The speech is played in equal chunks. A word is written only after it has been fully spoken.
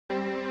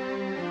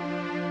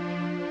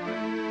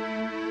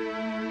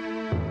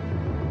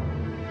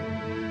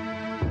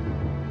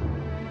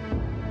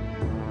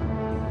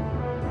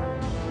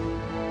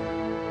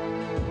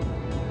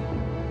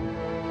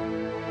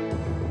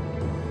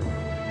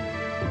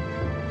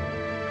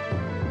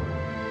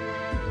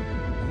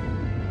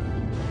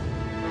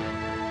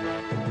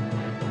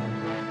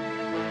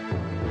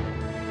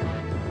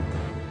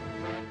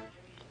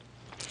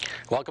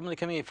Welcome to the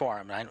Community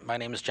Forum. My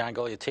name is John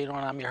Goliatino,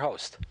 and I'm your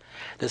host.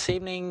 This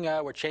evening,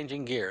 we're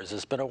changing gears.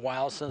 It's been a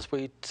while since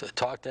we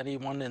talked to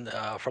anyone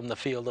from the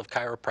field of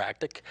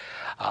chiropractic,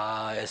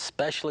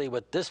 especially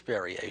with this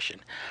variation.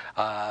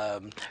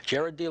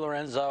 Jared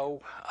DiLorenzo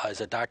is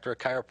a doctor of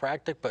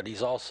chiropractic, but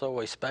he's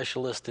also a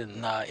specialist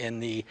in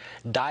the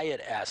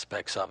diet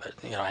aspects of it.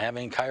 You know,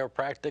 having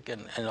chiropractic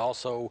and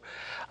also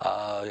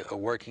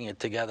working it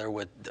together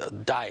with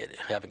diet,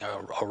 having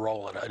a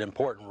role in it, an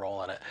important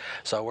role in it.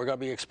 So we're going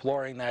to be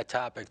exploring that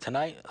topic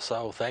tonight.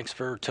 So thanks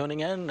for tuning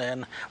in,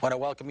 and want to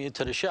welcome you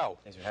to the show.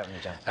 Thanks for having me,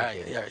 John. All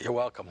right, yeah, you're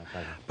welcome.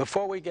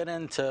 Before we get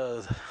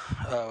into,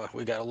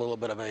 we got a little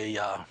bit of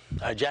a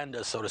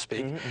agenda, so to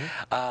speak.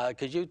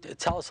 Could you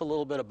tell us a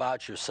little bit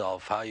about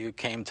yourself, how you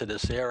came to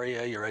this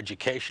area, your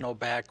educational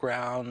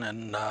background,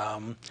 and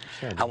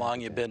how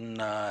long you've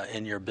been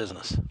in your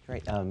business?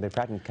 Great. I've been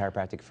practicing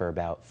chiropractic for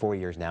about 4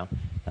 years now.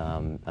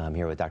 I'm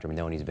here with Dr.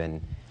 Manone. He's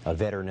been a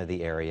veteran of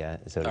the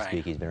area, so to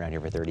speak. He's been around here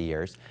for 30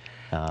 years.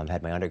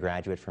 Had my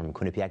undergraduate from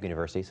Quinnipiac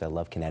University, so I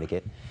love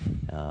Connecticut.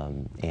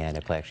 And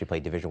I actually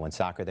played Division I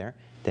soccer there.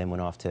 Then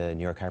went off to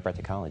New York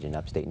Chiropractic College in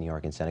upstate New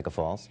York in Seneca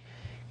Falls.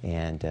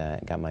 And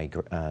got my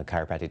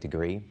chiropractic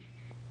degree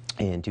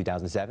in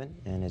 2007,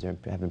 and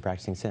have been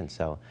practicing since.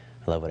 So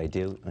I love what I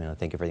do.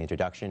 Thank you for the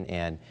introduction.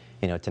 And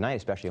tonight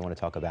especially, I want to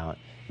talk about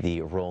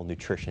the role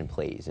nutrition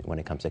plays when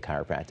it comes to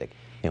chiropractic.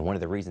 One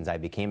of the reasons I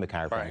became a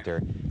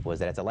chiropractor was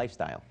that it's a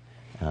lifestyle.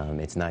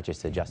 It's not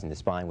just adjusting the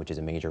spine, which is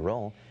a major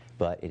role,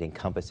 but it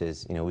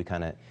encompasses, we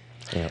kind of,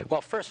 Well,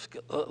 first,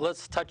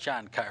 let's touch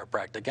on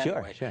chiropractic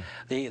anyway. Sure.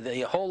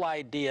 The whole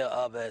idea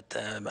of it,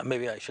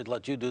 maybe I should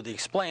let you do the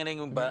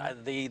explaining,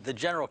 but the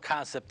general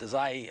concept, as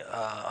I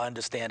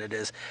understand it,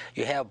 is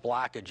you have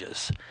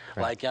blockages.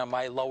 Like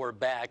my lower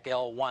back,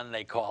 L1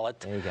 they call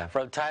it, there you go.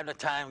 From time to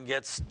time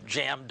gets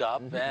jammed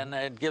up, and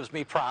it gives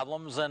me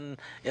problems, and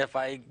if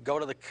I go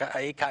to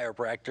a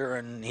chiropractor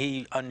and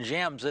he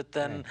unjams it,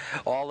 then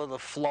all of the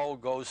flow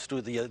goes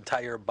through the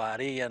entire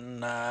body,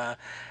 and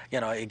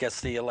it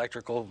gets the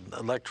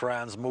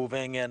electrons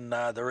moving, and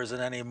there isn't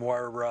any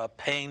more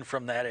pain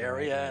from that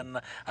area, and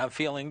I'm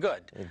feeling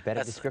good. A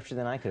better description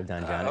than I could have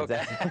done, John.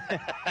 Okay.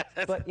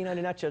 But in a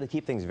nutshell, to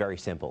keep things very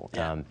simple,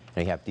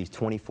 you have these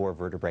 24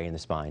 vertebrae in the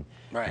spine,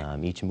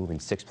 each moving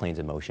 6 planes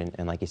of motion,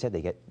 and like you said,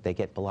 they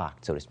get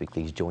blocked, so to speak.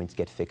 These joints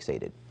get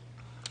fixated.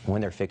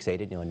 When they're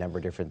fixated, a number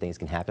of different things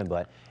can happen,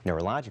 but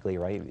neurologically,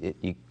 right,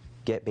 you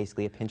get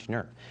basically a pinched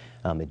nerve.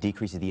 It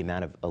decreases the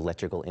amount of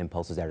electrical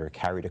impulses that are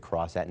carried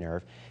across that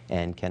nerve,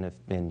 and can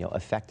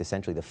affect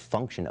essentially the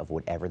function of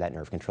whatever that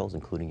nerve controls,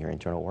 including your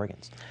internal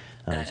organs.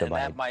 And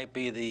that might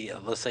be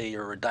let's say,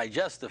 your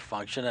digestive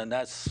function, and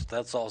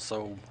that's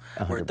also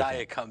 100%. Where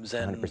diet comes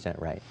in. 100%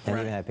 right. And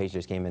even a patient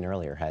just came in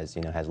earlier, has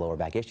lower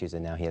back issues,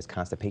 and now he has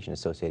constipation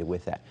associated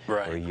with that,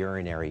 or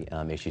urinary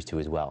issues too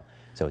as well.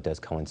 So it does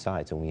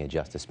coincide. So when we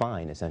adjust the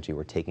spine, essentially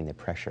we're taking the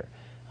pressure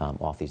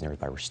off these nerves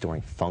by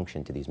restoring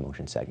function to these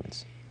motion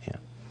segments.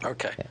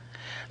 Okay.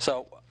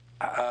 So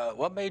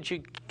what made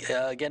you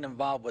get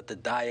involved with the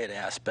diet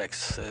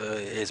aspects?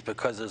 Is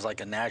because there's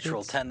like a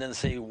natural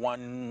tendency,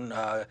 one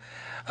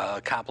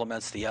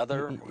complements the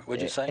other,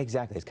 would you say?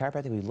 Exactly. As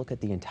chiropractic, we look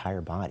at the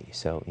entire body.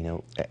 So,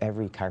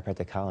 every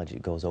chiropractic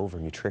college goes over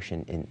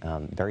nutrition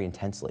very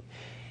intensely.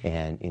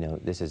 And,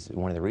 this is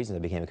one of the reasons I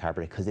became a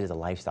chiropractor, because it is a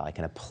lifestyle. I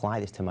can apply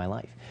this to my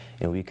life.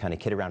 We kind of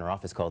kid around our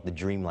office, call it the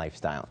dream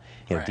lifestyle.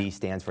 D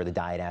stands for the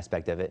diet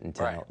aspect of it, and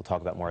we'll talk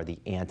about more of the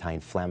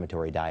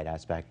anti-inflammatory diet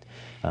aspect.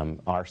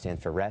 R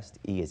stands for rest,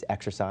 E is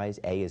exercise,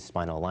 A is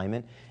spinal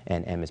alignment,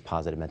 and M is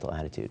positive mental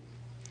attitude.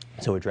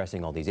 So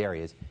addressing all these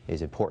areas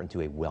is important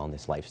to a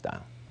wellness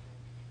lifestyle.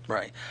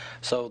 Right.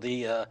 So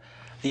the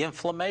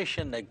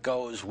inflammation that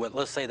goes with,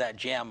 let's say, that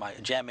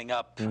jamming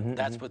up,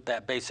 that's what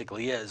that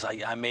basically is.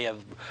 I may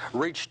have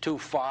reached too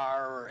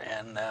far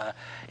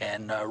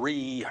and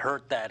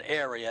re-hurt that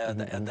area,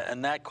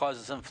 and that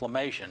causes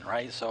inflammation,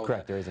 right? So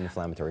correct. There is an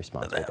inflammatory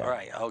response.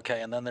 Right.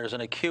 Okay. And then there's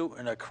an acute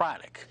and a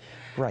chronic.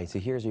 Right. So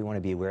here's where you want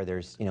to be aware.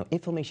 There's,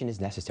 inflammation is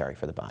necessary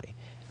for the body.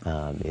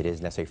 It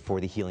is necessary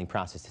for the healing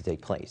process to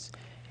take place.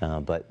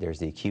 But there's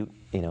the acute,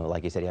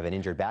 like you said, you have an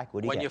injured back.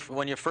 What do you get?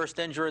 When you first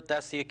injure it,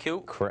 that's the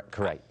acute? Correct.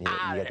 You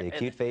get the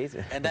acute phase.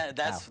 And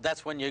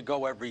that's when you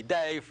go every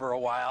day for a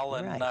while,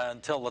 and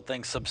until the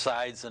thing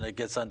subsides and it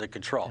gets under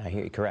control. I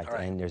hear you, correct.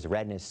 And there's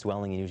redness,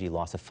 swelling, and usually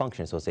loss of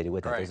function associated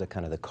with it. Those are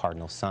kind of the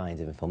cardinal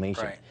signs of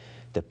inflammation.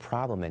 The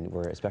problem, and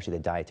where especially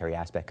the dietary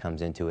aspect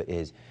comes into it,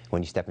 is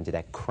when you step into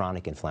that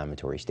chronic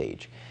inflammatory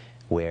stage,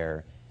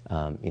 where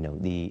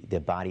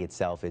the body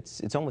itself,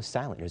 it's almost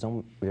silent.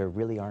 There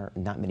really are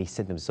not many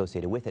symptoms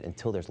associated with it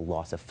until there's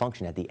loss of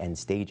function at the end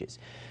stages.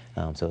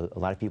 So a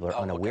lot of people are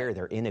unaware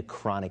they're in a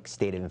chronic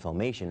state of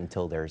inflammation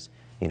until there's,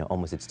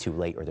 almost it's too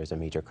late, or there's a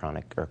major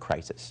chronic or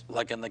crisis.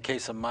 Like in the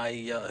case of my,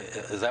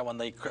 is that when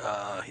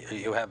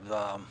you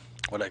have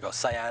what do they go,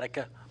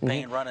 sciatica,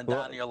 pain running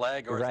down your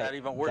leg, or is that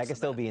even worse? That could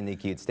still be in the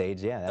acute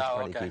stage, yeah, that's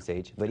part of the okay. acute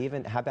stage. But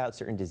even, how about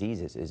certain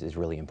diseases is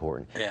really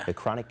important. Yeah. The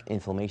chronic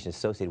inflammation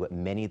associated with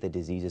many of the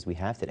diseases we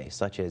have today,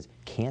 such as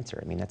cancer,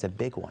 I mean, that's a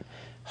big one.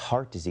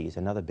 Heart disease,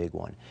 another big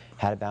one.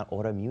 How about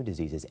autoimmune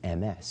diseases,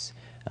 MS,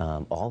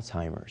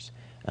 Alzheimer's,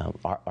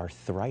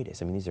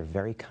 arthritis. I mean, these are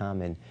very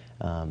common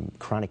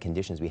chronic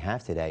conditions we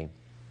have today.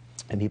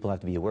 And people have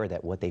to be aware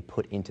that what they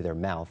put into their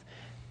mouth,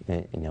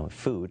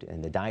 food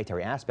and the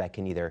dietary aspect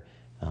can either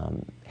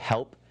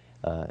help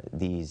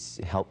these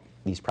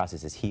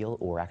processes heal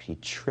or actually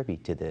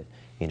attribute to the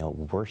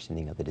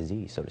worsening of the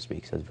disease, so to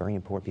speak. So it's very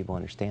important people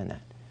understand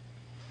that.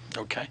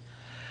 Okay.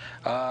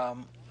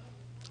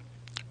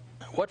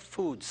 What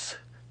foods?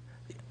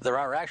 There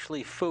are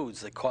actually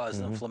foods that cause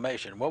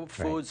inflammation. What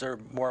foods are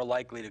more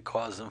likely to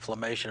cause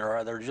inflammation, or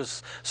are there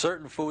just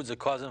certain foods that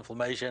cause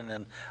inflammation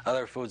and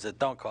other foods that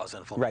don't cause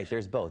inflammation? Right,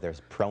 there's both.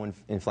 There's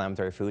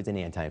pro-inflammatory foods and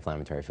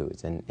anti-inflammatory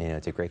foods. And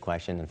it's a great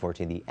question.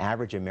 Unfortunately, the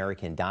average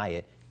American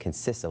diet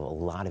consists of a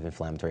lot of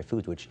inflammatory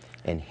foods which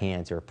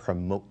enhance or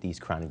promote these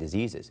chronic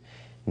diseases.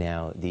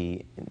 Now,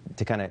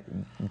 to kind of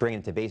bring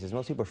it to basis,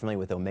 most people are familiar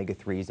with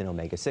omega-3s and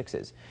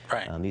omega-6s.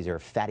 Right. These are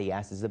fatty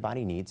acids the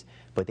body needs,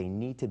 but they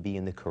need to be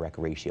in the correct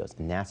ratios,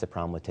 and that's the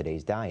problem with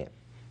today's diet.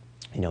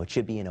 It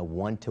should be in a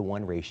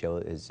 1-to-1 ratio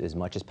as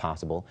much as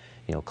possible,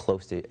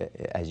 close to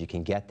as you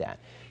can get that.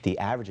 The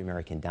average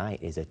American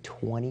diet is a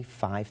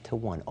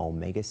 25-to-1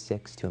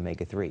 omega-6 to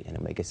omega-3, and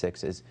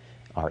omega-6s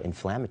are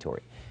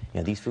inflammatory.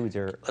 These foods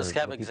are. Let's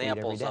have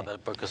examples of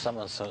it, because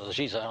someone says,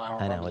 geez, I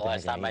don't remember the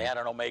last time I had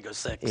an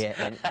omega-6. Yeah,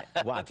 and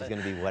watch, it's going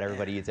to be what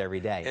everybody eats every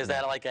day. Is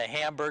that like a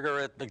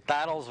hamburger at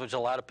McDonald's, which a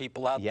lot of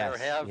people out there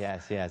have?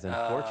 Yes.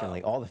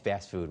 Unfortunately, all the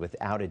fast food,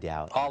 without a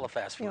doubt. All the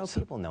fast food.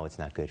 People know it's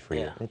not good for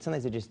you. And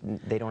sometimes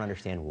they don't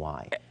understand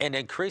why. And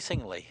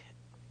increasingly,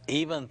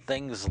 even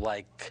things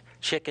like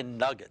chicken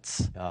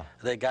nuggets,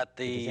 they got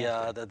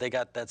they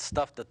got that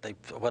stuff that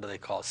what do they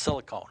call it?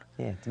 Silicone.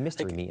 Yeah, it's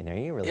mystery meat in there.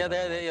 You really don't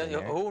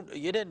know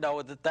you didn't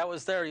know that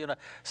was there.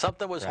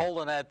 Something was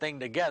holding that thing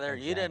together.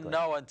 Exactly. You didn't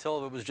know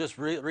until it was just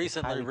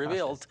recently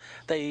revealed.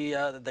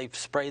 They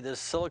spray this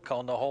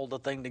silicone to hold the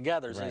thing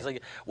together. So he's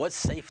like, what's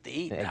safe to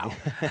eat now?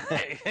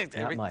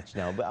 Not much,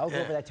 no. But I'll go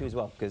over that too as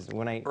well, because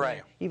when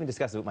I even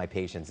discuss it with my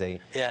patients, they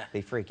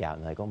freak out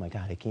and like, oh my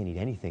God, I can't eat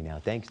anything now.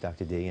 Thanks,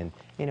 Dr. D. And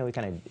we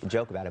kind of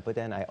joke about it, but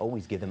then I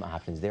always give them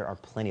options. There are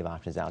plenty of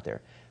options out there.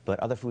 But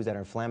other foods that are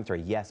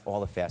inflammatory, yes, all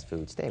the fast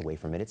foods, stay away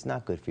from it. It's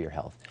not good for your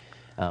health.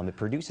 It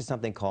produces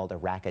something called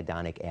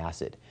arachidonic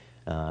acid,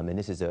 and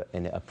this is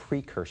a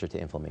precursor to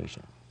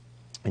inflammation.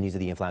 And these are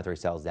the inflammatory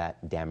cells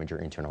that damage your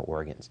internal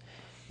organs.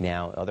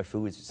 Now, other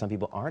foods some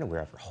people aren't aware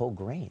of are whole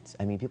grains.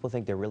 I mean, people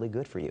think they're really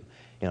good for you.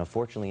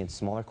 Unfortunately, in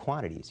smaller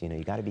quantities,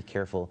 you got to be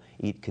careful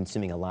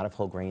consuming a lot of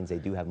whole grains. They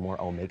do have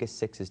more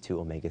omega-6s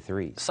to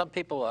omega-3s. Some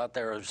people out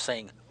there are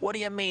saying, what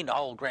do you mean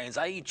whole grains?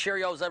 I eat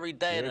Cheerios every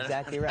day. You're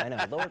exactly right. I know.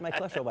 I lowered my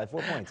cholesterol by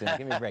 4 points.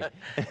 Give me a break.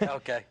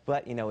 Okay.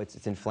 But,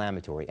 it's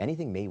inflammatory.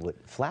 Anything made with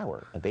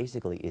flour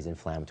basically is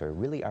inflammatory.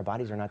 Really, our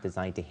bodies are not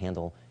designed to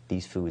handle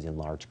these foods in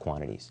large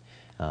quantities.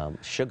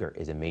 Sugar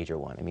is a major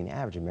one. I mean, the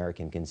average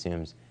American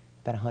consumes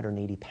about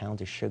 180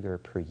 pounds of sugar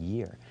per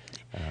year.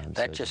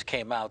 That just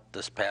came out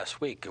this past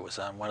week. It was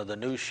on one of the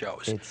news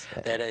shows. It's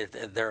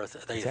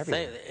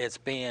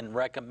being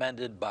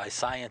recommended by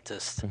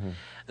scientists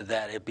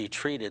that it be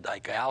treated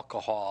like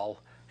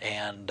alcohol.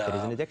 And it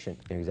is an addiction.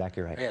 You're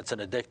exactly right. Yeah, it's an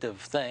addictive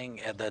thing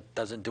that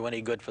doesn't do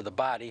any good for the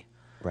body.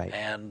 Right.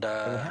 And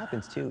what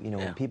happens too,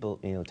 when people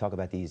talk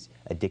about these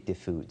addictive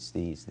foods,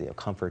 these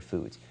comfort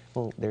foods,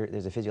 well,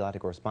 there's a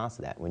physiological response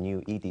to that. When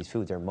you eat these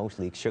foods, they're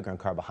mostly sugar and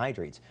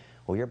carbohydrates.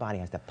 Well, your body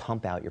has to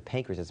pump out, your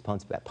pancreas has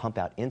to pump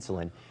out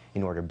insulin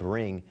in order to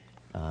bring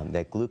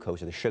that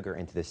glucose or the sugar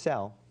into the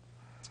cell.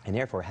 And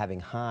therefore,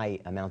 having high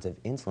amounts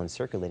of insulin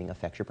circulating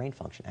affects your brain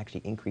function, actually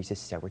increases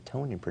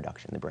serotonin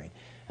production in the brain.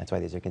 That's why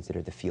these are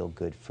considered the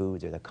feel-good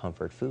foods or the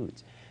comfort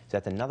foods. So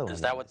that's another one. Is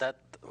that what that?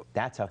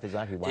 That's how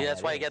physiologically why. Yeah,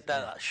 that's why you get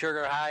that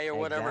sugar high or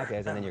whatever. Exactly,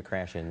 and then you're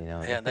crashing,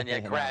 Yeah, and then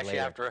you crash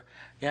after.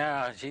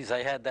 Yeah, geez,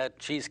 I had that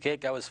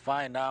cheesecake, I was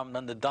fine. Now I'm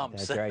in the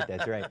dumps. That's right.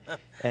 That's right.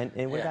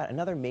 And what about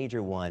another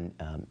major one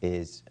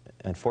is,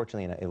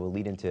 unfortunately, and it will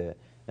lead into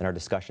our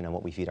discussion on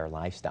what we feed our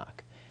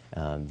livestock.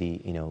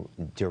 The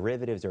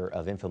derivatives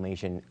of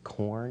inflammation,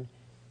 corn,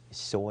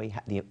 soy.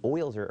 The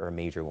oils are a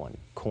major one.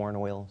 Corn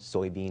oil,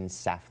 soybeans,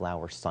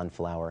 safflower,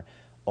 sunflower.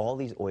 All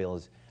these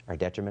oils are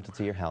detrimental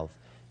to your health.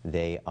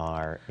 They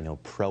are,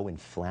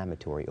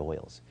 pro-inflammatory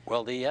oils.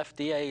 Well, the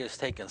FDA has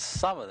taken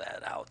some of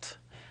that out.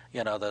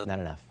 Not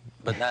enough.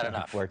 But not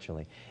enough.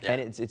 Unfortunately. Yeah.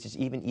 And it's just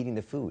even eating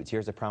the foods.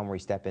 Here's a problem where we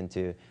step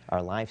into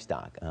our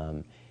livestock.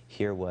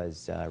 Here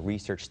was a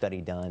research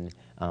study done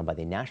by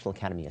the National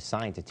Academy of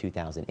Science in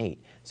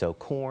 2008. So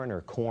corn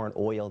or corn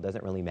oil,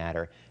 doesn't really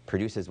matter,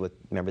 produces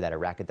remember that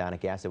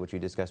arachidonic acid, which we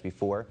discussed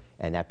before,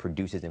 and that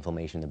produces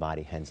inflammation in the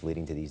body, hence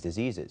leading to these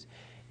diseases.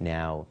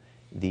 Now,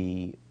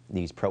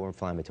 these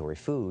pro-inflammatory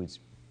foods,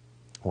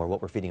 or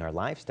what we're feeding our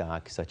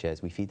livestock, such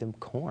as we feed them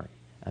corn.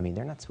 I mean,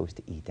 they're not supposed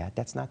to eat that.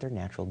 That's not their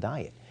natural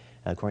diet.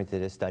 According to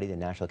this study, the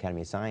National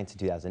Academy of Science in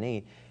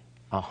 2008,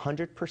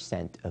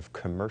 100% of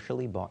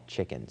commercially bought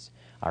chickens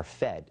are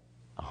fed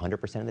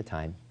 100% of the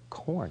time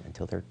corn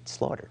until they're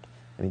slaughtered.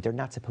 I mean, they're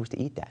not supposed to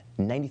eat that.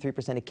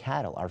 93% of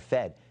cattle are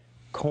fed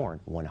corn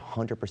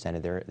 100%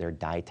 of their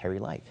dietary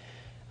life.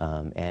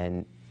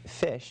 And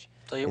fish.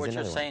 So what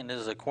you're saying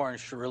is that corn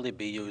should really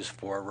be used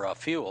for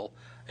fuel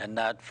and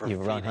not for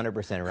You're feeding.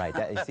 100%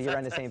 right. See, you're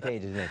on the same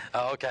page as me.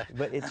 Oh, okay.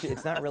 But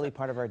it's not really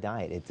part of our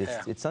diet.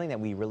 It's something that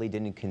we really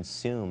didn't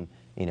consume,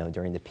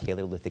 during the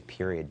Paleolithic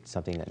period.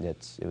 Something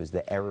it was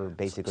the era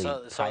basically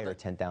prior to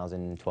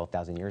 10,000,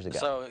 12,000 years ago.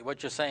 So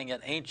what you're saying, in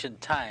ancient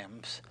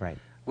times, right,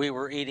 we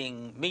were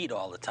eating meat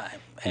all the time.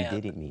 We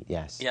did eat meat,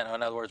 yes. In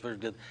other words, we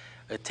were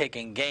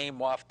taking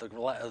game off the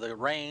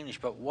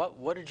range, but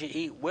what did you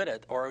eat with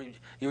it? Or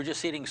you were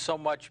just eating so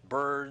much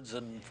birds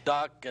and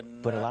duck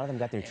and... But a lot of them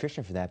got their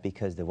nutrition for that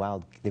because there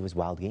was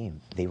wild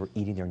game. They were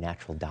eating their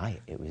natural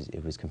diet.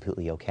 It was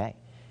completely okay.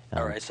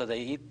 All right, so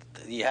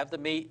you have the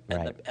meat,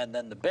 and, right, and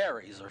then the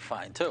berries are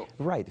fine too.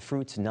 Right,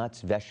 fruits,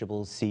 nuts,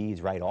 vegetables,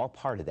 seeds, right, all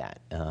part of that.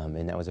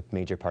 And that was a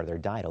major part of their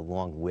diet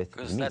along with meat,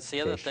 because that's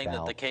the other fish, thing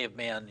fowl. that the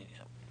caveman...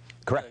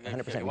 Correct,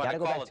 100%. We got to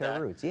go back to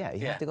our roots. Yeah,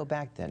 you have to go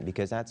back then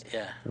because that's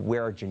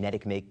where our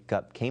genetic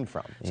makeup came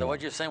from. So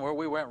what you're saying, where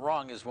we went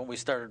wrong is when we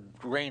started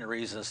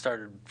granaries and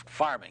started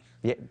farming.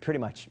 Yeah, pretty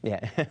much.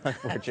 Yeah,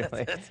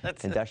 unfortunately,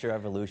 industrial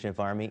revolution,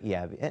 farming.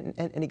 Yeah,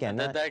 and again,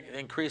 did that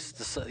increase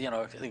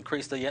the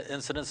increase the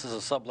incidences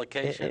of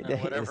subluxation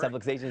and whatever? The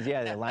subluxations,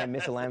 yeah, the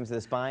misalignments of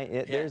the spine.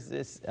 There's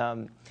this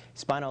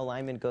spinal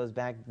alignment goes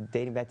back,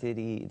 dating back to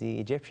the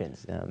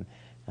Egyptians.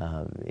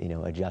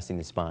 Adjusting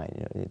the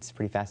spine. It's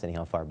pretty fascinating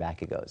how far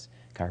back it goes.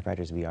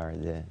 Chiropractors, we are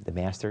the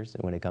masters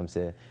when it comes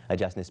to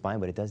adjusting the spine,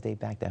 but it does date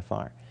back that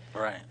far.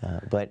 Right.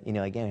 But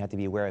again, we have to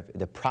be aware of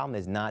the problem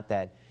is not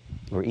that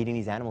we're eating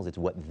these animals; it's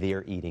what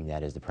they're eating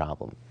that is the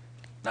problem.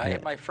 Now,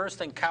 my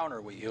first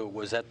encounter with you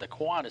was at the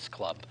Kiwanis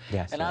Club.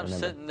 Yes, and I'm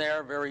sitting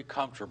there very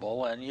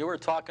comfortable, and you were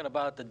talking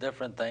about the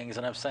different things,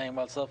 and I'm saying,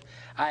 well, so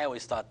I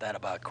always thought that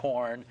about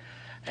corn.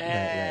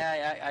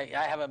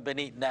 I haven't been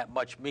eating that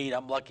much meat.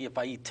 I'm lucky if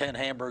I eat 10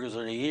 hamburgers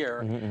in a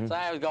year. So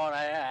I was going,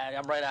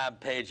 I'm right on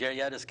page here.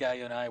 Yeah, this guy,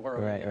 you and I,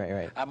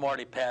 right. I'm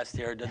already past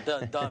here. Did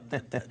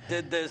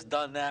this,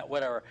 done that,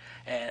 whatever.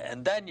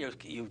 And then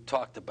you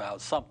talked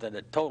about something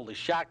that totally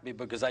shocked me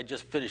because I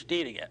just finished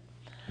eating it.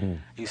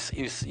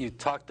 You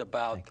talked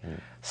about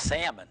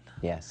salmon.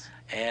 Yes.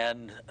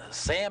 And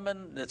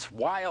salmon, it's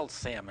wild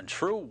salmon,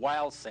 true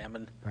wild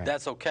salmon,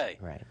 that's okay.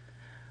 Right.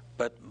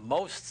 But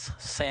most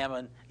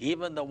salmon,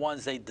 even the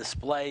ones they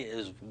display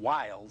as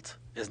wild,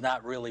 is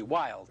not really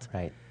wild.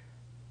 Right.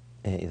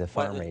 The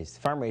farm raised.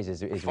 Farm raised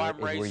is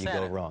where you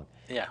go wrong.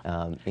 Yeah.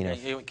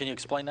 Can you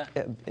explain that?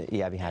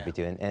 Yeah, I'd be happy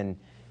to. And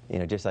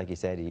just like you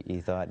said,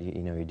 you thought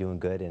you're doing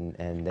good, and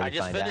then I you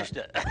just find finished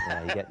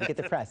out, it. you get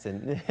depressed,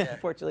 and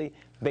unfortunately,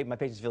 my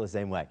patients feel the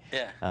same way.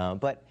 Yeah.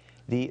 But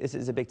this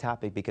is a big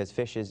topic because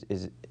fish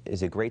is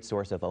a great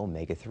source of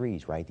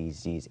omega-3s, right?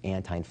 These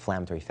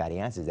anti-inflammatory fatty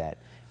acids that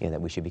that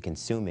we should be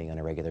consuming on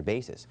a regular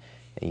basis.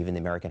 Even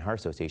the American Heart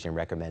Association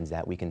recommends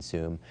that we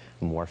consume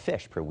more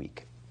fish per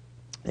week.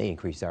 They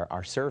increase our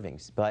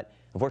servings, but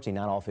unfortunately,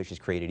 not all fish is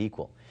created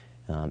equal,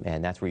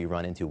 and that's where you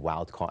run into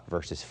wild-caught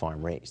versus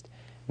farm-raised.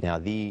 Now,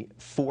 the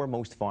 4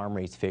 most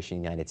farm-raised fish in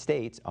the United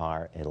States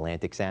are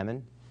Atlantic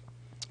salmon,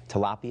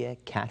 tilapia,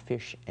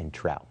 catfish, and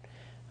trout.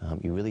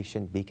 You really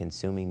shouldn't be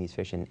consuming these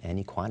fish in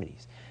any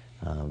quantities.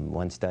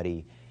 One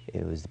study,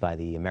 it was by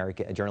the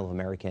Journal of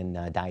American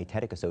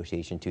Dietetic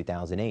Association,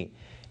 2008. It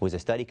was a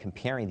study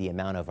comparing the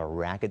amount of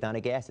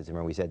arachidonic acids.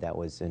 Remember, we said that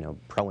was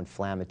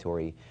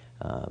pro-inflammatory,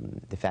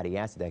 the fatty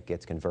acid that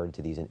gets converted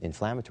to these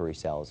inflammatory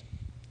cells.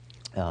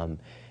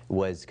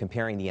 Was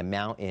comparing the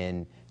amount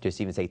in,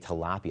 just even say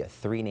tilapia,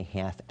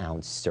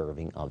 3.5-ounce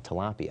serving of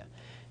tilapia.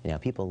 Now,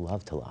 people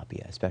love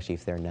tilapia, especially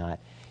if they're not,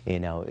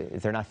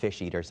 if they're not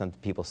fish eaters. Some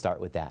people start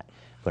with that.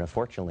 But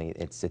unfortunately,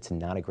 it's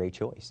not a great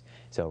choice.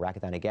 So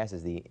arachidonic acid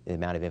is the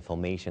amount of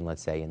inflammation,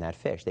 let's say, in that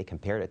fish. They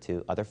compared it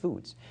to other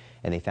foods.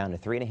 And they found a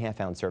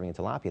 3.5-ounce serving of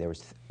tilapia, there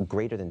was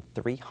greater than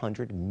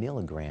 300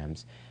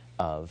 milligrams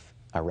of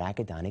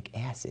arachidonic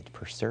acid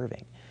per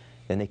serving.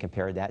 Then they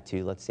compared that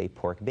to, let's say,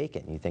 pork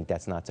bacon. You think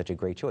that's not such a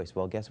great choice.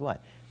 Well, guess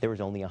what? There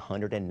was only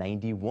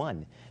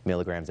 191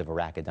 milligrams of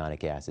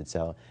arachidonic acid,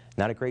 so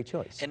not a great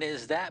choice. And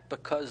is that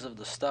because of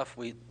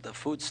the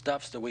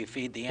foodstuffs that we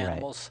feed the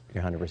animals?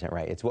 Right. You're 100%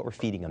 right. It's what we're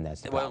feeding them that's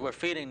the problem. Well, we're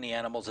feeding the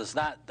animals. It's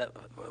not that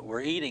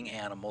we're eating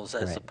animals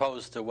as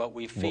opposed to what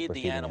we feed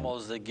the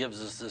animals that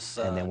gives us this...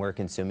 and then we're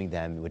consuming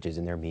them, which is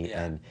in their meat,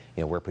 and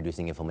we're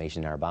producing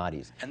inflammation in our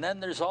bodies. And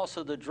then there's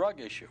also the drug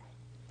issue.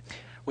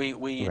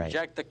 We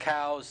inject the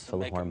cows to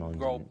make them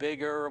grow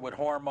bigger with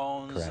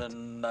hormones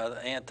and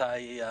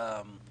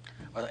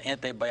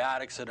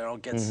antibiotics so they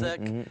don't get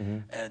sick.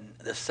 And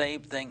the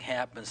same thing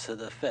happens to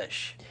the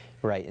fish.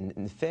 Right,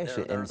 and fish,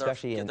 and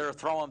especially in... They're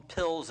throwing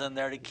pills in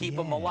there to keep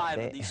them Yeah, alive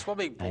in these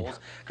swimming pools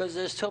because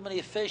there's too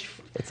many fish.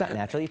 It's not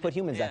natural. You put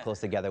humans that close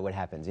together, what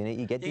happens? You know,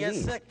 you get disease.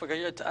 You get sick because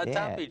you're on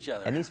top of each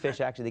other. And these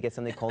fish actually they get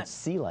something called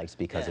sea lice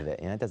because of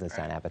it. You know, it doesn't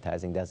sound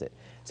appetizing, does it?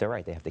 So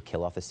right, they have to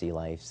kill off the sea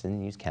lice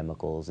and use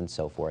chemicals and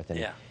so forth. And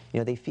you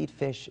know, they feed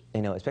fish,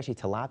 you know, especially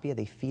tilapia,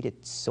 they feed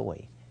it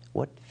soy.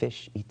 What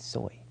fish eats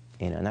soy?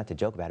 You know, not to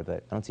joke about it,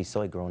 but I don't see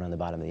soy growing on the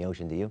bottom of the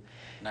ocean, do you?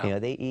 No. You know,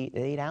 they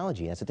eat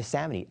algae. That's what the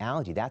salmon eat,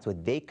 algae. That's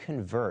what they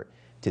convert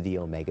to the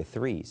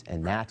omega-3s,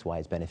 and that's why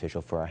it's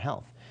beneficial for our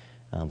health.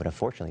 But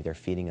unfortunately, they're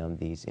feeding them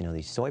these, you know,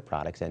 these soy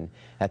products, and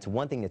that's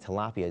one thing that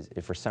tilapia is,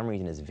 for some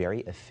reason, is very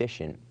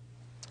efficient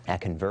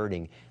at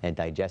converting and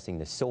digesting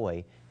the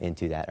soy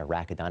into that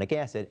arachidonic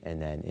acid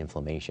and then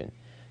inflammation.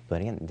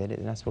 But again, they're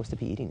not supposed to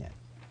be eating that.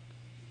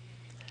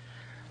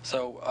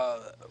 So,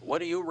 what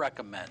do you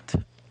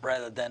recommend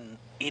rather than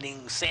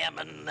eating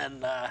salmon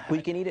and? Well,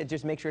 you can eat it.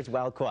 Just make sure it's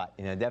wild caught.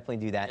 You know, definitely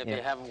do that. If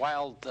you have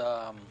wild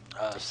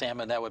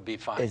salmon, that would be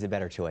fine. Is a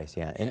better choice,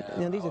 yeah. And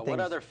you know, these are things. What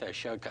other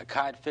fish?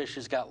 Codfish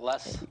has got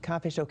less.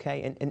 Codfish,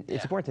 okay, and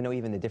it's important to know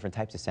even the different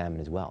types of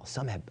salmon as well.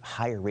 Some have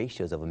higher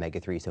ratios of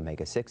omega-3s to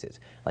omega-6s,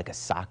 like a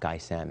sockeye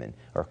salmon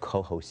or a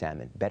coho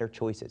salmon. Better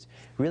choices.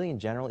 Really, in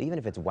general, even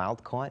if it's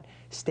wild caught,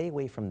 stay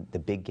away from the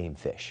big game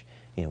fish.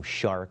 You know,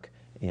 shark.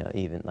 You know,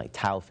 even like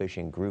tilefish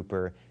and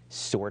grouper,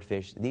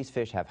 swordfish. These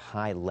fish have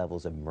high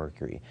levels of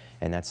mercury,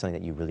 and that's something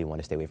that you really want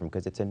to stay away from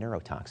because it's a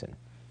neurotoxin.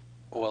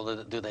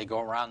 Well, do they go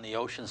around the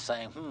ocean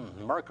saying,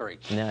 mercury?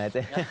 No,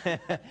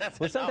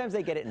 well, sometimes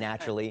they get it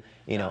naturally,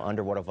 you know,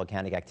 underwater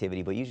volcanic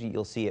activity, but usually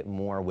you'll see it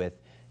more with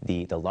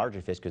the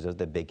larger fish, because those are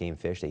the big game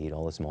fish. They eat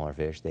all the smaller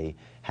fish. They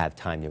have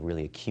time to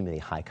really accumulate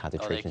high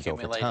concentrations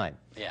over time.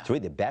 Yeah. It's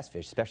really the best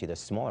fish, especially the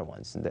smaller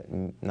ones that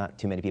not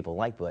too many people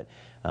like, but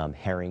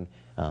herring,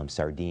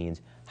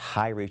 sardines,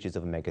 high ratios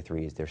of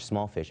omega-3s. They're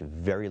small fish,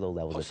 very low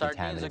levels of contaminants.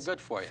 Sardines are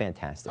good for you.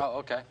 Fantastic. Oh,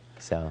 okay.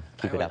 So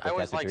keep it up if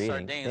that's what you're eating. I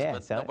always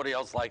like sardines, but nobody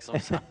else likes them.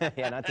 So.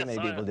 Yeah, not too many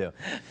people do.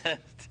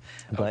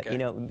 But you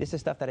know, this is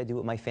stuff that I do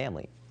with my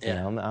family. You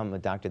know, I'm a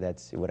doctor.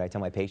 That's what I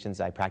tell my patients.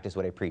 I practice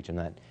what I preach. I'm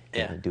not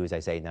you know, do as I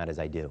say, not as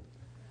I do.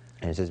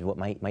 And this is what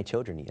my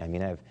children eat. I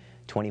mean, I have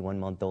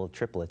 21-month-old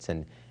triplets,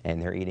 and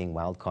they're eating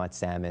wild-caught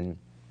salmon.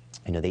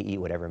 You know, they eat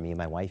whatever me and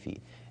my wife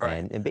eat.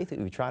 Right. And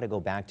basically, we try to go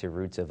back to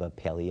roots of a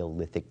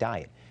Paleolithic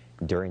diet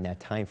during that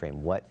time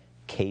frame. What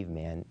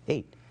caveman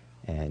ate.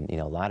 And, you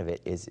know, a lot of it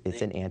is,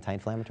 it's an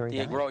anti-inflammatory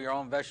diet. Do you grow your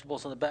own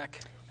vegetables in the back?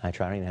 I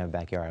try. I don't even have a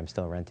backyard. I'm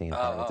still renting an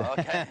apartment.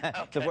 Oh, okay.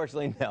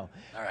 Unfortunately, no.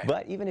 All right.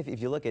 But even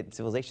if you look at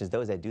civilizations,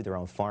 those that do their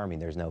own farming,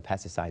 there's no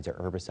pesticides or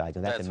herbicides,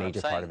 and that's a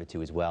major part of it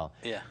too as well.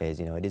 Yeah. Is,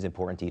 you know, it is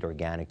important to eat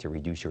organic to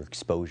reduce your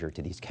exposure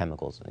to these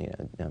chemicals, you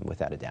know,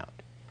 without a doubt.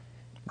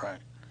 Right.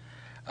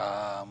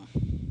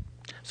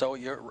 So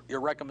your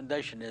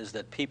recommendation is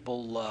that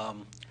people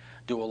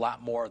do a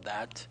lot more of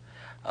that.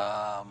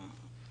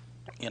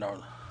 You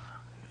know,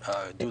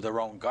 do their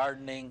own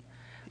gardening.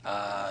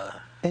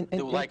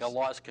 Do like a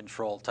loss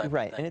control type of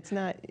thing. And it's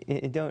not,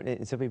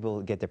 some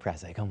people get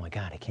depressed, like, oh my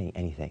God, I can't eat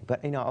anything.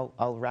 But, you know,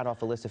 I'll rattle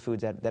off a list of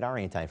foods that are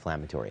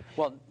anti-inflammatory.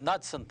 Well,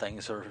 nuts and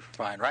things are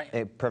fine, right?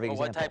 A perfect example.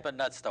 What type of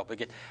nuts, though?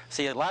 Because,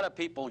 see, a lot of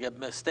people get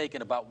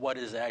mistaken about what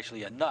is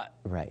actually a nut.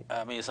 Right.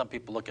 I mean, some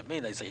people look at me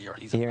and they say,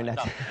 he's You're a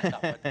nut.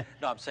 nuts.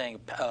 No, I'm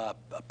saying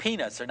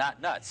peanuts are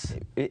not nuts.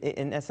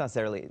 And that's not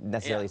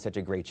necessarily such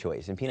a great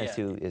choice. And peanuts,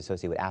 too, is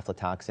associated with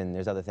aflatoxin.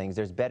 There's other things.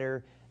 There's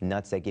better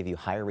nuts that give you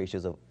higher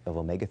ratios of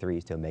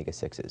omega-3s to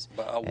omega-6s.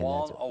 But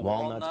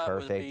walnut's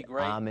perfect. Would be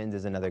great. Almonds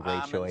is another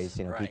great choice.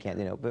 You know, pecan.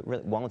 You know, but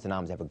really, walnuts and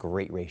almonds have a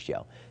great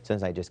ratio.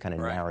 Sometimes I just kind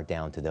of narrow it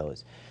down to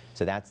those.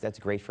 So that's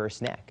great for a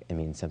snack. I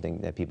mean, something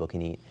that people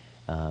can eat,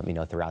 you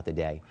know, throughout the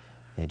day.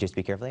 And just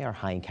be careful. They are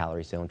high in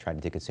calories, so don't try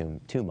to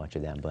consume too much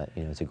of them. But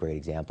you know, it's a great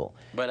example.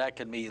 But that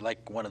can be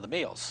like one of the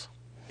meals.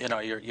 You know,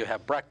 you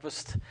have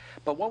breakfast,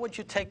 but what would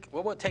take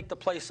the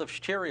place of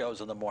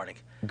Cheerios in the morning?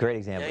 Great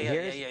example.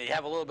 You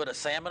have a little bit of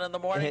salmon in the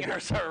morning,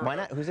 why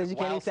not? Who says you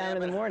can't eat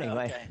salmon in the morning?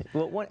 Okay.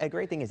 Well, a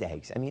great thing is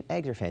eggs. I mean,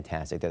 eggs are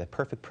fantastic. They're the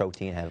perfect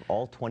protein, have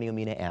all 20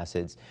 amino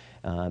acids,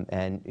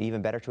 and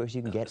even better choice,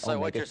 you can get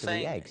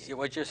omega-3 eggs.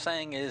 What you're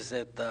saying is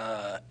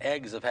that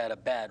eggs have had a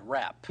bad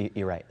rap.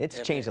 You're right.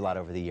 It's changed a lot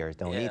over the years.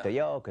 Don't eat the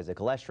yolk because of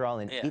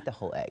cholesterol, and eat the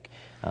whole egg.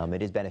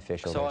 It is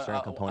beneficial. There are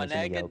certain components in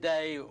the yolk. An egg a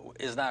day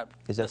is not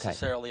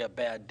necessarily a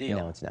bad deal.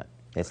 No, it's not.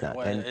 It's not.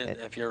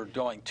 If you're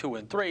doing 2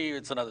 and 3,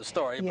 it's another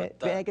story. Yeah,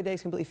 but egg a day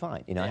is completely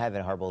fine. You know, I have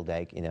a hard-boiled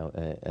egg, you know,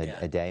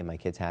 a day. My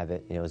kids have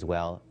it, you know, as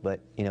well. But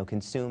you know,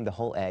 consume the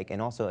whole egg,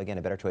 and also, again,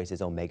 a better choice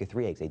is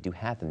omega-3 eggs. They do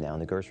have them now in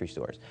the grocery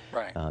stores.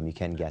 Right. You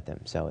can get them,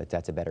 so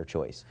that's a better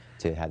choice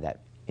to have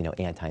that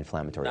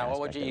anti-inflammatory Now, aspect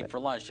what would you of eat it. for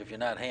lunch if you're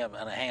not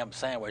on a ham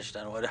sandwich?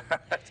 Then what?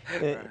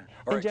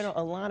 In general,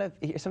 a lot of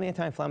some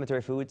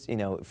anti-inflammatory foods,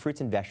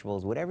 fruits and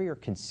vegetables, whatever you're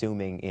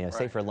consuming,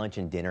 say Right. for lunch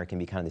and dinner, can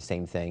be kind of the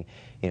same thing.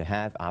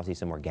 Have obviously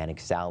some organic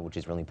salad, which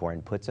is really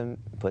important. Put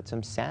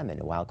some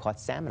salmon, wild-caught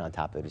salmon on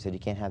top of it. You said you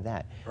can't have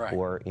that. Right.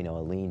 Or a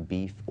lean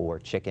beef or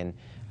chicken.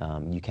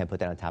 You can put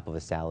that on top of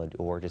a salad,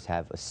 or just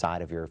have a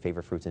side of your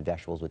favorite fruits and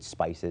vegetables with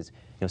spices.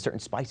 Certain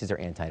spices are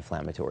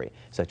anti-inflammatory,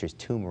 such as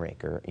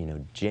turmeric or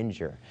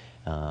ginger.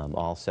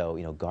 Also,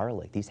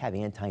 garlic. These have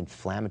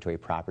anti-inflammatory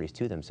properties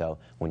to them. So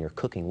when you're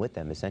cooking with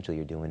them, essentially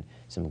you're doing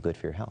some good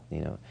for your health.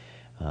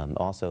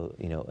 Also,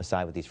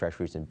 aside with these fresh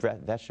fruits and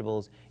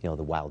vegetables, the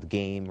wild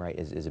game, right,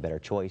 is a better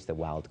choice. The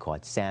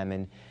wild-caught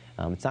salmon.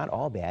 It's not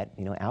all bad.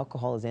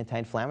 Alcohol is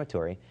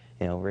anti-inflammatory.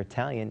 We're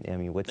Italian. I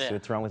mean,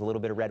 what's wrong with a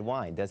little bit of red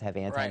wine? It does have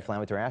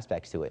anti-inflammatory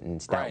aspects to it,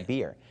 and stout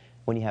beer.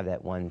 When you have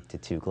that 1 to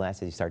 2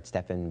 glasses, you start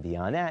stepping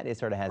beyond that, it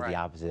sort of has the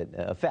opposite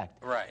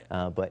effect. Right.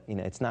 But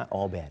it's not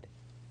all bad.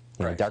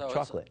 Right. Dark So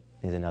chocolate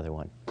is another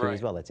one too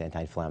as well. That's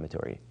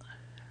anti-inflammatory.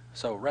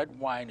 So red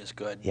wine is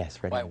good.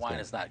 Yes, red White wine's wine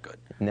good. is not good.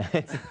 No,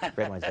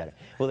 red wine's better.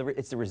 Well,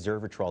 it's the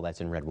resveratrol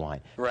that's in red wine.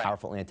 Right.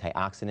 Powerful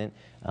antioxidant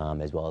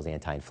as well as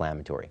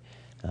anti-inflammatory.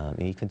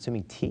 And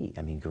consuming tea,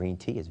 green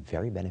tea is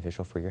very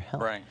beneficial for your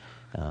health. Right.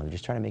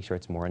 Just try to make sure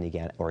it's more on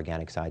the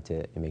organic side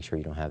to make sure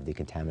you don't have the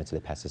contaminants or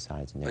the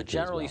pesticides in there. But too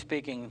as generally well.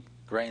 speaking,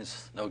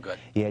 grains no good.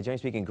 Yeah, generally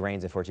speaking,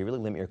 grains, unfortunately,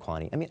 really limit your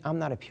quantity. I'm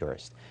not a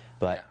purist,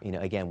 but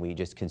again, we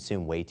just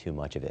consume way too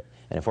much of it.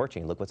 And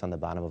unfortunately, look what's on the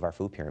bottom of our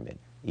food pyramid.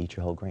 Eat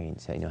your whole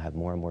grains. Have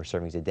more and more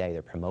servings a day.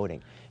 They're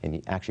promoting, and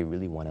you actually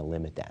really want to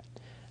limit that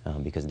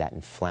because of that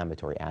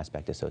inflammatory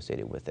aspect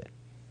associated with it.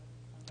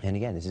 And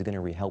again, this is going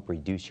to help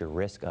reduce your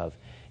risk of,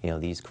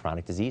 these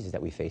chronic diseases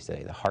that we face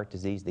today. The heart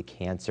disease, the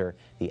cancer,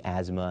 the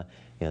asthma,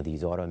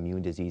 these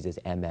autoimmune diseases,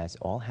 MS,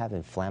 all have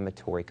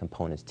inflammatory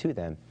components to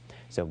them.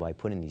 So by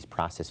putting these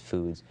processed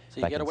foods,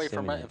 So you get away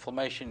from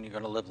inflammation, you're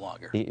going to live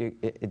longer.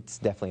 It's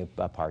definitely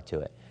a part to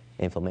it.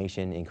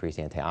 Inflammation, increased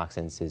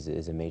antioxidants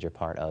is a major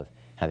part of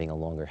having a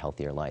longer,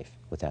 healthier life,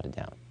 without a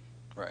doubt.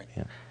 Right.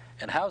 Yeah.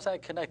 And how's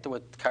that connected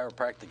with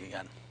chiropractic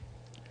again?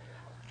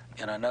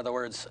 In other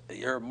words,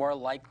 you're more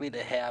likely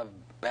to have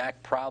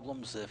back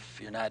problems if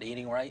you're not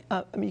eating right?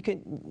 You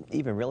can,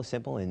 even real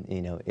simple, and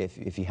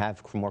if you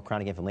have more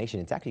chronic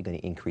inflammation, it's actually going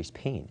to increase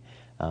pain.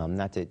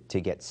 Not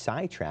to get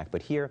sidetracked,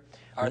 but here...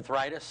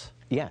 Arthritis?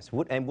 Yes.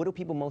 And what do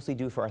people mostly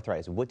do for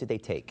arthritis? What do they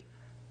take?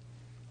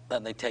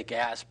 Then they take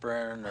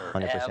aspirin or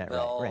 100%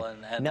 Advil, right.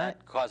 and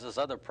that causes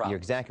other problems. You're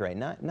exactly right.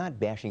 Not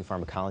bashing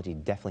pharmacology,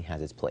 definitely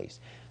has its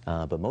place.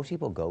 But most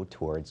people go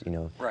towards,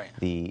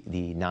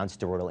 the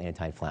non-steroidal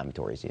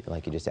anti-inflammatories,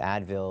 like you just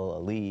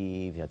Advil,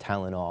 Aleve,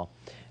 Tylenol,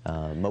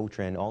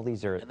 Motrin. All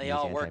these are. And they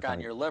all work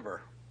on your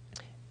liver.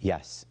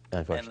 Yes,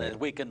 unfortunately. And they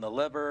weaken the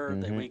liver.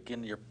 They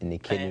weaken your and the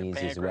kidneys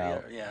as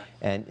well. Yeah.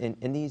 And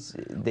these,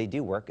 they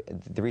do work.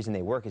 The reason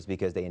they work is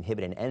because they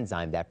inhibit an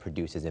enzyme that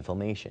produces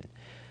inflammation.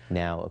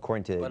 Now,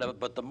 according to...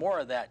 But the more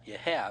of that you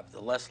have, the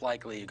less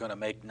likely you're going to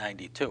make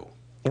 92.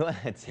 Well,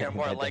 you're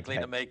more likely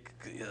to make,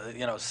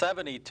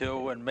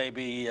 72, and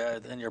maybe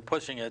then you're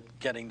pushing it,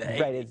 getting to 80.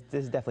 Right.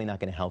 This is definitely not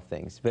going to help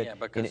things. But yeah,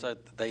 because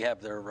they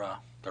have their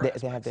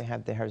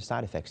they have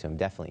side effects to them,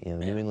 definitely.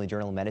 New England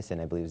Journal of Medicine,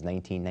 I believe it was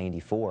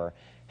 1994,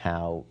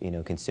 how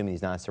consuming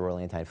these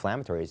non-steroidal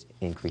anti-inflammatories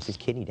increases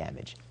kidney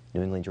damage.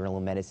 New England Journal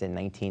of Medicine,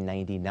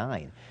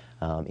 1999,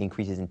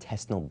 increases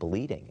intestinal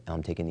bleeding.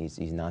 Taking these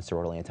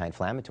non-steroidal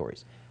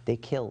anti-inflammatories. They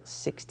kill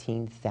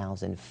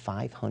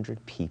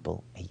 16,500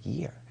 people a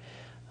year.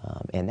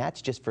 And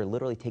that's just for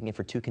literally taking it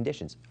for 2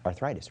 conditions: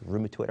 arthritis,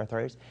 rheumatoid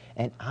arthritis,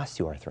 and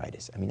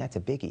osteoarthritis. That's a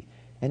biggie.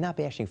 And not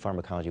bashing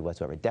pharmacology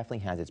whatsoever. It definitely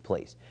has its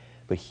place.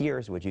 But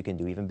here's what you can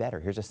do even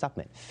better. Here's a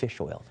supplement, fish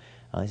oil.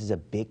 This is a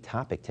big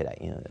topic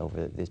today.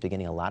 There's been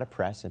getting a lot of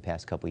press in the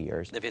past couple of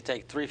years. If you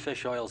take 3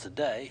 fish oils a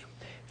day,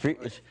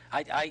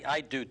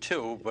 I do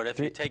too, but if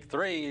you take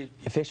 3...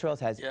 Fish oils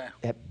have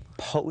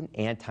potent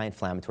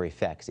anti-inflammatory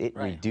effects. It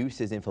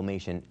reduces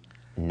inflammation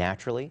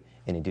naturally,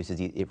 and it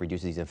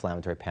reduces these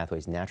inflammatory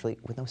pathways naturally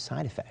with no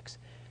side effects.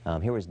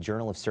 Here was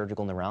Journal of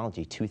Surgical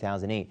Neurology,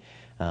 2008.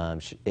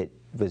 It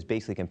was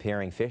basically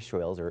comparing fish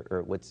oils,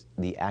 or what's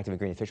the active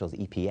ingredient in fish oils,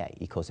 EPA,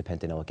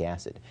 eicosapentaenoic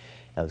acid.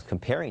 I was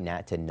comparing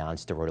that to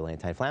non-steroidal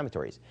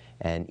anti-inflammatories.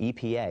 And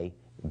EPA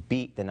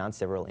beat the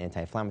non-steroidal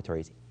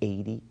anti-inflammatories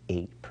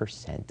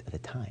 88% of the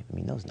time.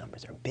 Those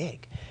numbers are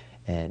big.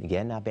 And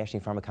again, not bashing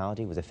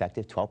pharmacology, was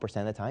effective 12%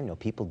 of the time.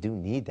 People do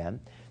need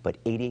them,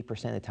 but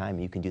 88% of the time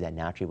you can do that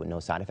naturally with no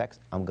side effects.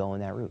 I'm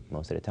going that route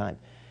most of the time.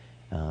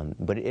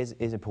 But it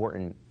is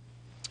important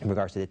in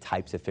regards to the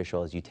types of fish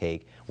oils you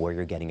take, where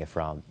you're getting it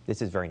from.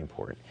 This is very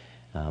important.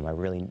 I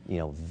really,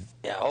 Yeah,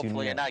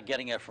 hopefully you're not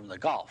getting it from the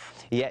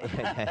Gulf. Yeah,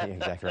 you're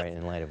exactly right.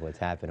 In light of what's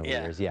happened over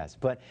the years, yes.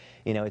 But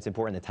it's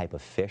important the type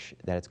of fish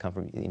that it's come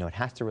from. It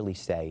has to really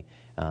say.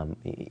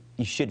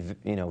 You should,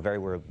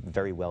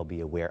 very well be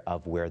aware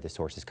of where the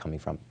source is coming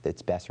from.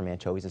 It's best from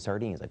anchovies and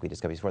sardines, like we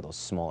discussed before. Those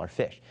smaller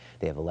fish,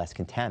 they have less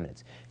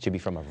contaminants. It should be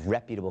from a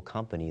reputable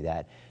company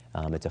that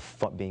it's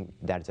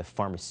a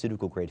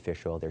pharmaceutical grade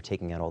fish oil. They're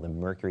taking out all the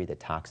mercury, the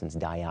toxins,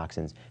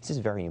 dioxins. This is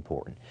very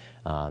important,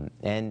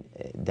 and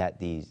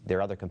that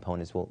their other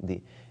components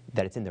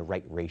that it's in the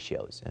right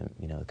ratios,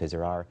 because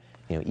there are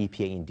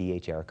EPA and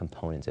DHA are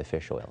components of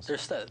fish oils.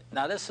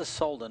 Now this is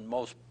sold in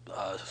most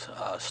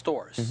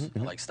stores,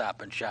 like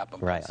Stop and Shop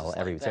and right, places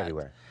like it's that.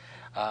 everywhere.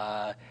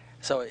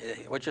 So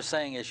what you're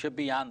saying is should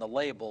be on the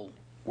label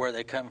where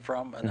they come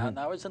from. And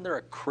now isn't there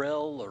a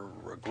krill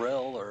or a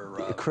grill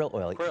or krill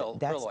oil?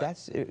 Krill oil.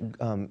 That's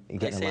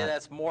they say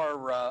that's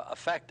more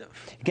effective.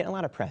 Getting a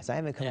lot of press. I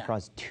haven't come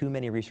across too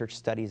many research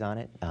studies on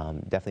it.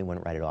 Definitely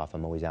wouldn't write it off.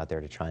 I'm always out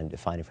there to try and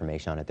find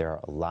information on it. There are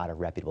a lot of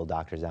reputable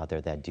doctors out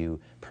there that do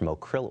promote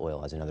krill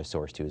oil as another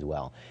source too as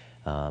well.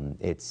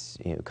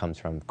 It comes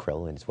from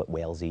krill, and it's what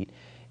whales eat.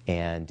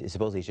 And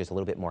supposedly it's just a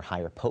little bit more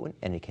higher potent,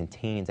 and it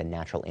contains a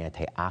natural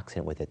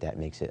antioxidant with it that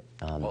makes it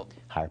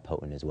higher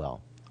potent as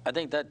well. I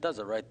think that does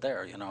it right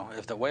there.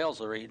 If the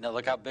whales are eating it,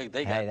 look how big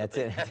they got. Hey, that's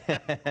it.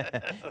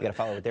 You got to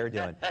follow what they're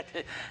doing.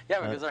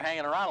 Yeah, because they're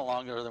hanging around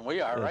longer than we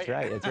are, right? That's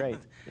right. That's right.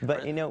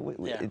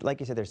 But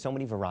like you said, there's so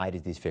many varieties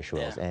of these fish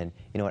oils, and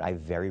you know what? I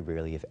very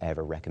rarely, if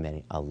ever,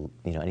 recommend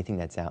anything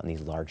that's out in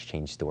these large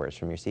chain stores,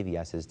 from your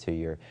CVS's to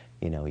your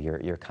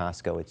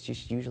Costco. It's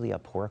just usually a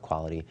poor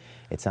quality.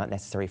 It's not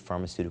necessarily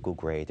pharmaceutical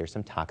grade. There's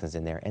some toxins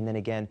in there, and then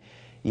again,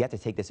 you have to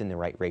take this in the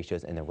right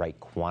ratios and the right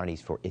quantities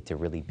for it to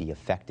really be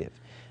effective.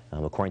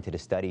 According to the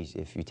studies,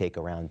 if you take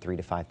around 3,000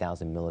 to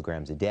 5,000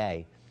 milligrams a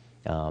day,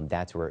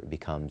 that's where it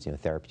becomes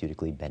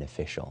therapeutically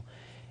beneficial.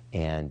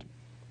 And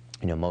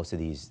most of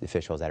the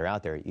fish oils that are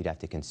out there, you'd have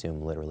to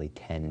consume literally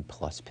 10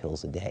 plus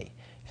pills a day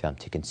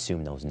to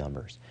consume those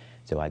numbers.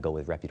 So I go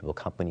with reputable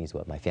companies,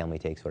 what my family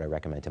takes, what I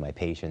recommend to my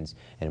patients,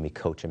 and we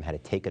coach them how to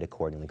take it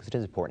accordingly, because it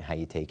is important how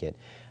you take it.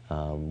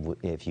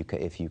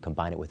 If you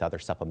combine it with other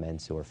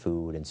supplements or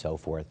food and so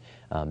forth,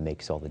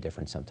 makes all the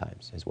difference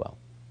sometimes as well.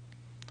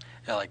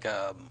 Yeah, like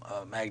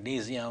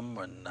magnesium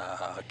and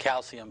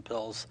calcium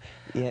pills.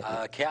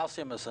 Yeah.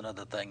 Calcium is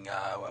another thing.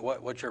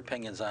 What's your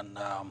opinions on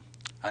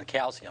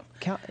calcium?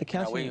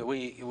 Calcium.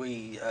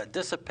 We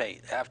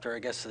dissipate after, I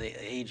guess, the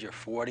age of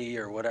 40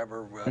 or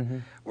whatever.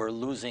 We're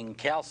losing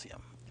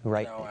calcium.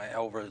 Right.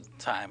 Over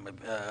time,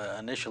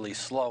 initially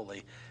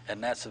slowly,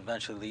 and that's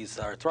eventually leads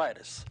to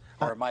arthritis,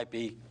 or it might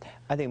be.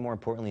 I think more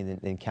importantly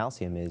than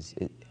calcium is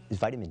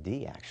vitamin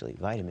D. Actually,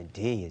 vitamin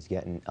D is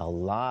getting a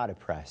lot of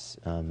press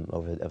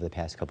over the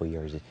past couple of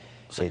years.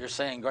 So you're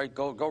saying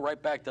go right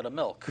back to the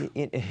milk?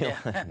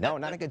 No,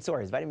 not a good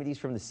source. Vitamin D is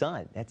from the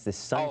sun. That's the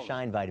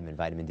sunshine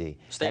vitamin D.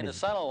 Stay in the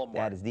sun a little more.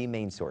 That is the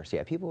main source.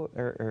 Yeah, people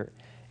are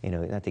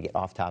not to get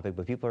off topic,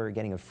 but people are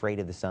getting afraid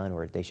of the sun,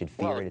 or they should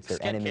fear it. It's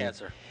their enemy.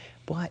 Cancer.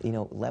 But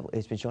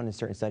it's been shown in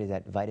certain studies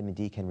that vitamin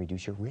D can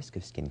reduce your risk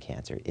of skin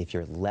cancer if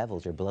your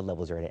blood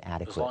levels are at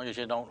adequate. As long as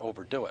you don't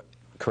overdo it.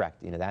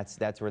 Correct.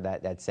 That's where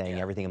that's saying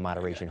everything in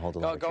moderation holds a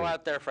lot of truth. Go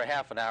out there for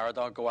half an hour.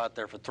 Don't go out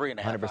there for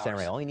 3.5 hours. 100%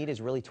 right. All you need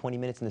is really 20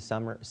 minutes in the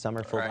summer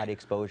full body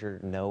exposure,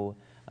 no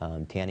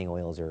tanning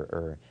oils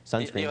or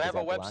sunscreen. Do you have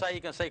a website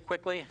you can say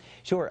quickly?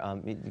 Sure.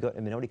 You go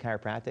to Manoni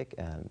Chiropractic,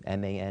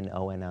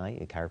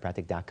 MANONI,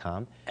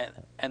 chiropractic.com.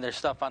 And there's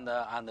stuff on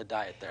the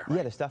diet there, right?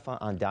 Yeah, there's stuff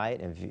on diet,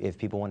 and if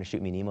people want to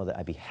shoot me an email,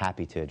 I'd be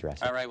happy to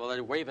address it. All right, well,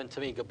 they're waving to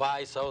me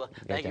goodbye, so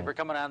thank you for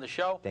coming on the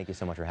show. Thank you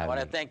so much for having me. I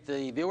want to thank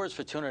the viewers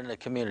for tuning in to the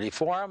Community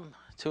Forum.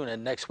 Tune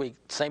in next week,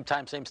 same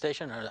time, same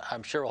station.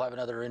 I'm sure we'll have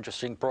another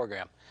interesting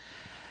program.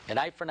 Good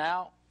night for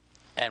now,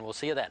 and we'll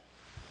see you then.